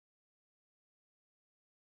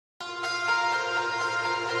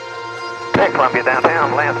Columbia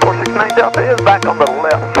downtown, land 469 Delta is back on the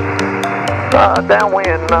left.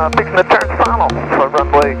 Downwind, fixing to turn final for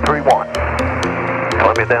runway 31.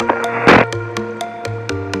 Columbia downtown.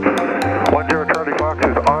 10 Charlie Fox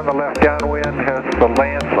is on the left downwind, has the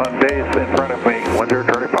Lance on base in front of me. 10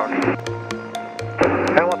 Charlie Fox.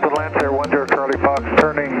 Hamilton Lancair, 10 Charlie Fox,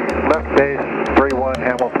 turning left base, 31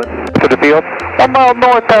 Hamilton. To the field, 1 mile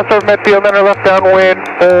north past our midfield, enter left downwind,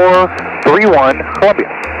 431 Columbia.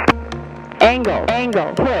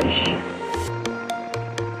 Angle, push.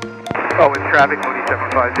 Owens traffic, Mooney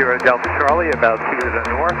 750 Delta Charlie, about 2 to the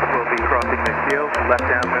north. We'll be crossing midfield, left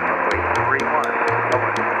downwind, runway 31.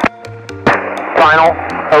 Owens. Final,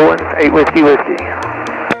 Owens, 8 Whiskey.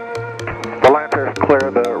 The Lancair's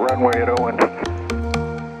clear the runway at Owens.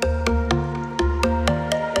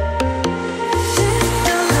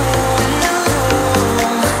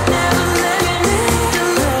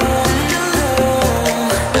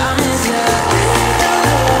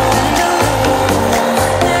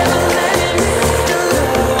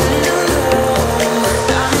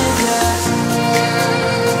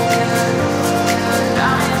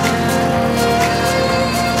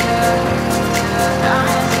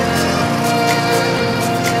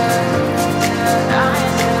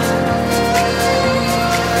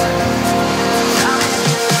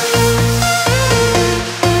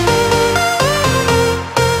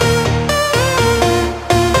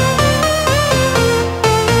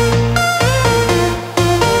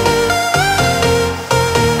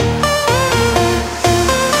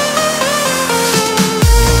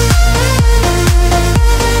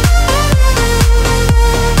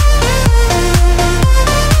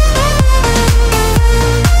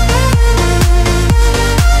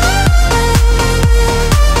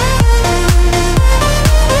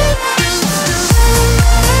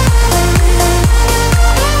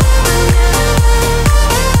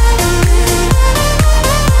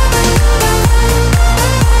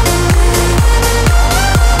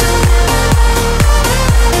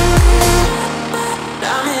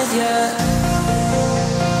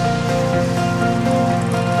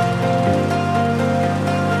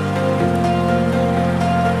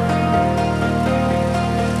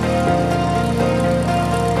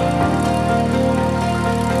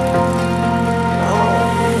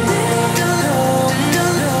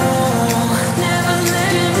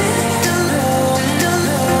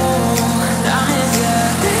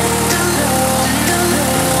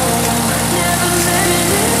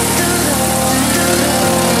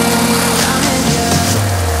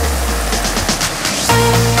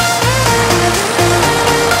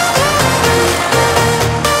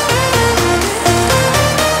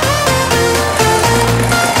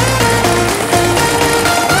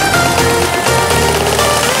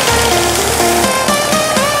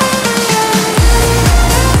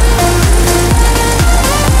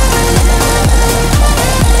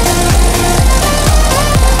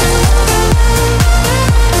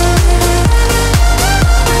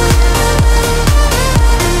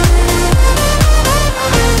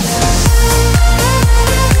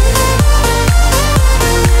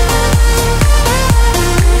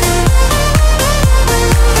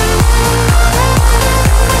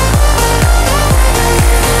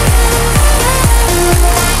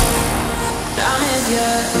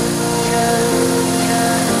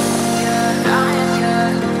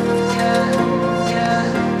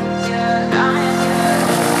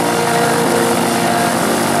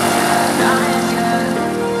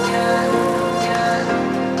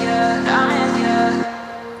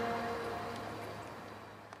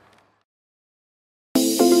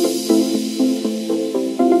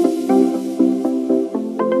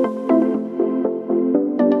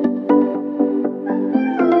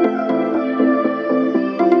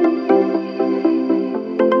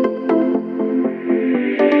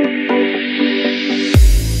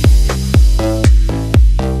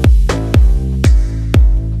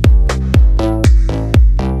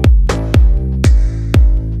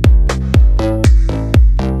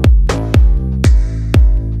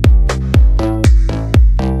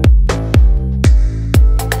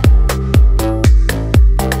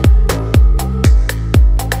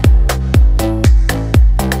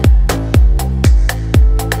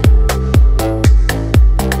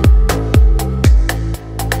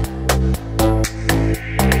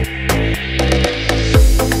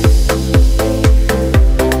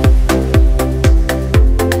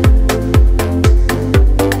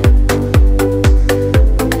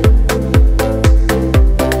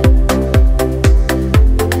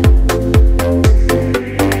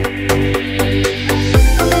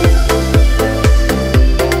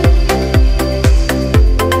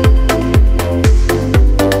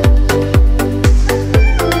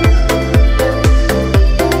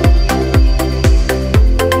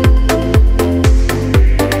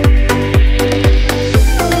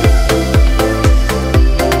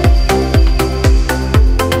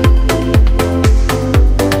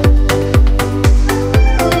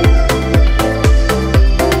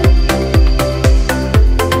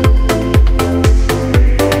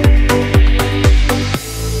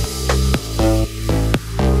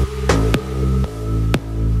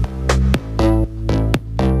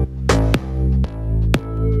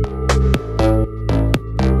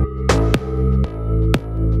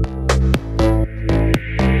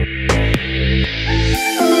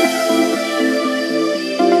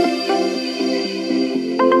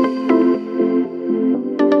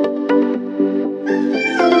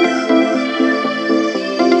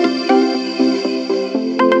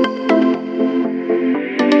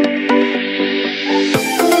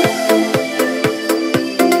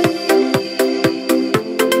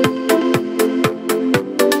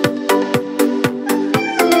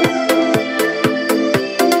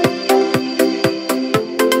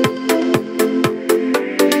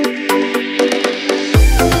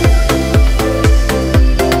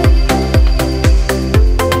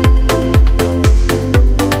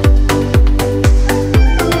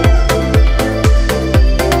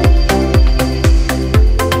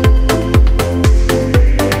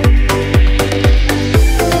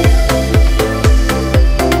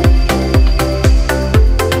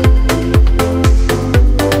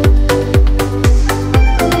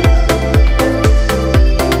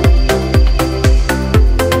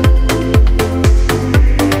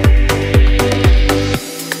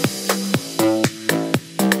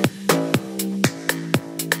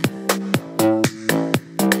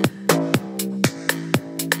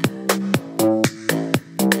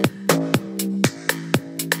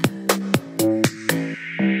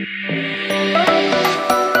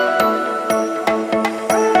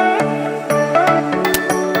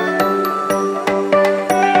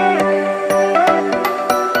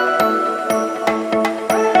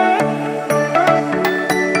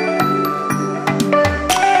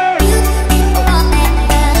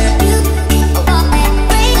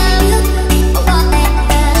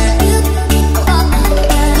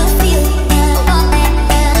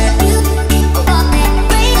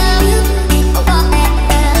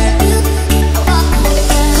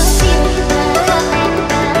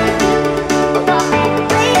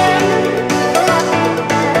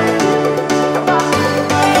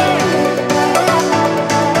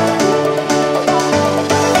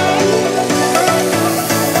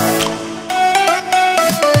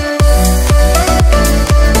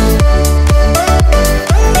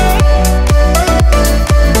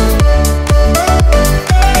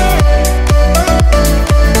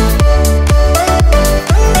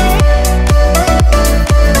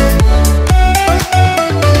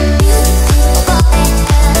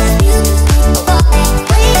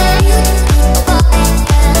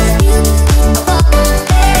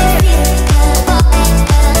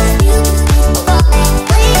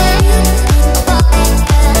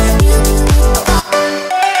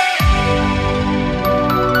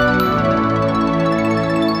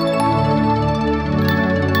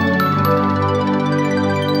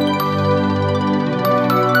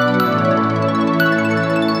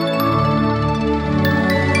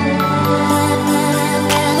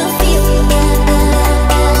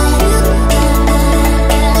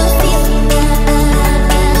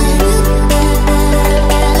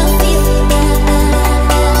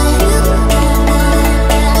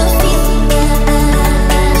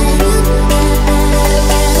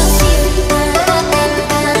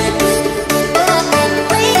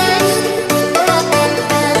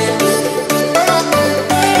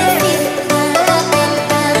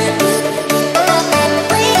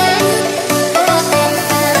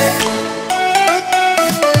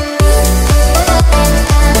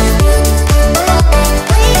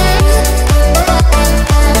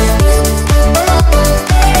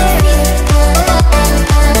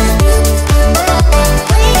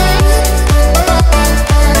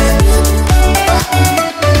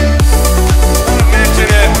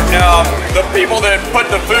 people that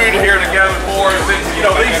put the food here together for us. You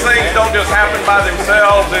know, these things don't just happen by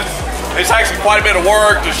themselves. It's actually quite a bit of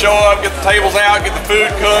work to show up, get the tables out, get the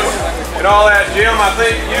food cooked, and all that. Jim, I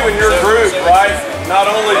think you and your group, right?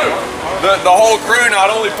 Not only the whole crew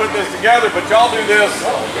not only put this together, but y'all do this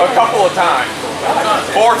a couple of times,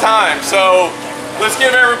 4 times. So let's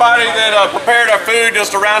give everybody that prepared our food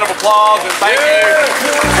just a round of applause and thank you.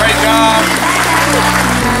 Great job.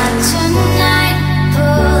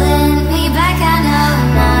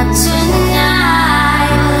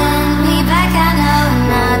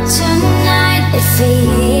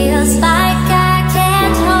 Feels like I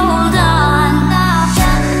can't hold on.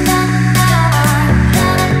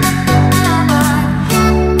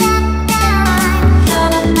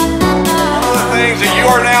 One of the things that you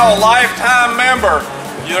are now a lifetime member.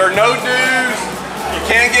 There are no dues. You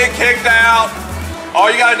can't get kicked out. All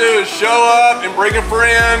you gotta do is show up and bring a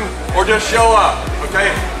friend, or just show up.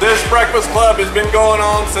 Okay. This breakfast club has been going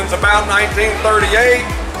on since about 1938.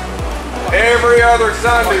 Every other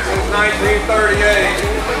Sunday since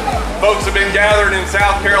 1938, folks have been gathered in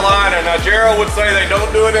South Carolina. Now, Gerald would say they don't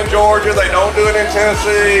do it in Georgia, they don't do it in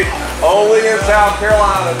Tennessee, only in South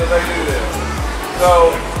Carolina do they do this.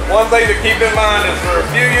 So, one thing to keep in mind is for a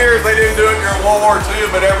few years they didn't do it during World War II,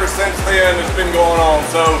 but ever since then it's been going on.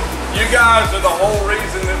 So, you guys are the whole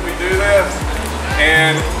reason that we do this,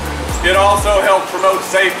 and it also helps promote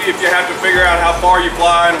safety if you have to figure out how far you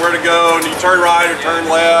fly and where to go, and you turn right or turn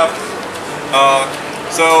left.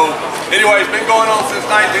 So anyway, it's been going on since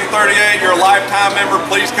 1938. You're a lifetime member.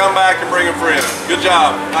 Please come back and bring a friend. Good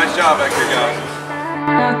job. Nice job back here, guys.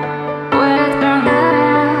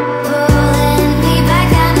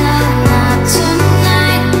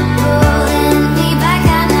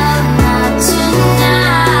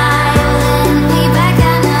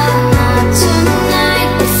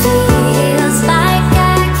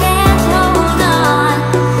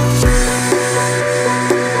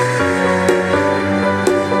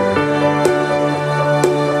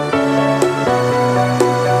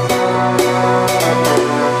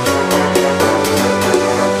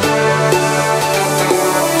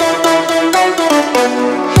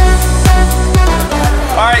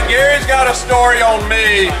 Story on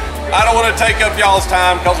me. I don't want to take up y'all's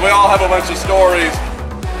time because we all have a bunch of stories.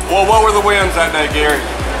 Well, what were the winds that day, Gary?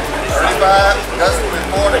 35 gusting to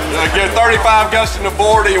 40. 35 gusting to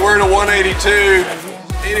 40. We're in a 182.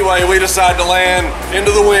 Anyway, we decided to land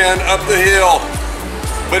into the wind up the hill.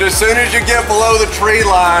 But as soon as you get below the tree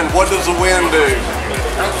line, what does the wind do?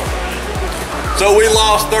 So we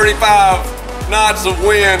lost 35 knots of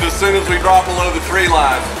wind as soon as we dropped below the tree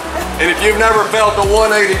line. And if you've never felt a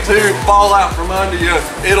 182 fall out from under you,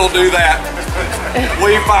 it'll do that.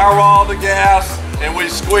 We firewall the gas and we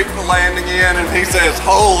squeak the landing in, and he says,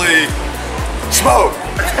 "Holy smoke!"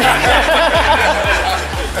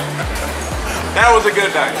 That was a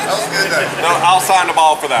good day. That was a good day. No, I'll sign the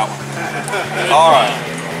ball for that one. All right.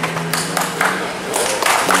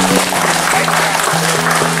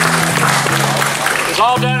 It's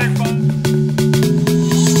all done in fun.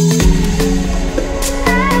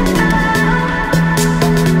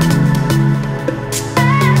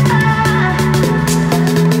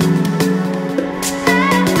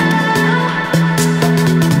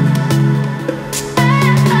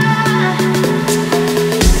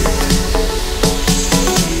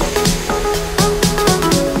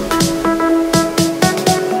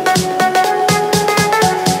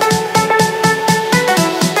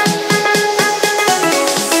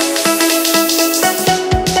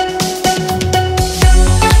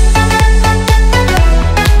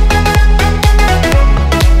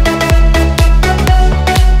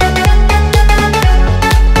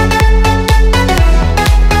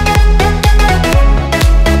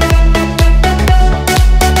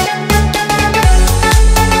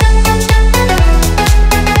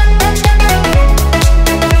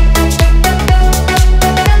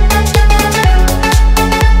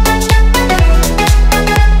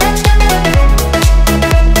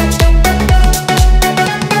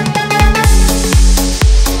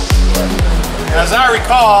 As I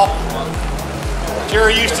recall,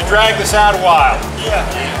 Jerry used to drag this out a while. Yeah.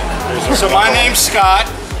 So my name's Scott.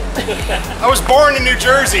 I was born in New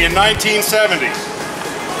Jersey in 1970.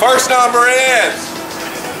 First number is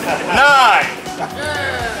 9.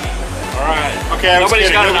 all right. Okay,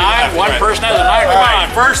 Nobody's got a 9. One person has a 9. Come on.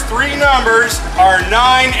 First 3 numbers are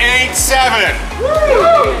 9, 8, 7.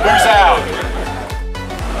 Who's out?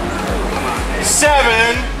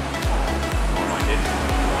 7.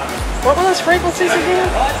 What were those frequencies again?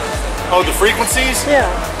 Oh, the frequencies? Yeah.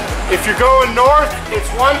 If you're going north, it's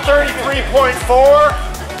 133.4.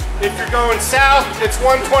 If you're going south, it's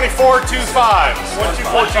 124.25. 124.15.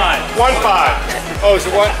 Oh, is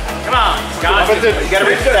it what? Come on, Scott. But you gotta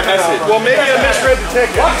read that message. Well, maybe I misread the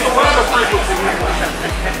ticket. What's the final frequency here?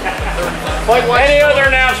 Any other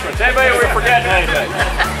announcements? Anybody we forgetting anything?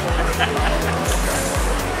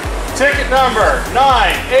 Ticket number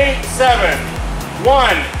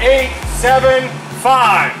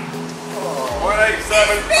 9871875.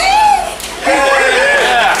 187.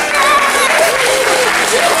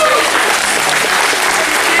 Yeah.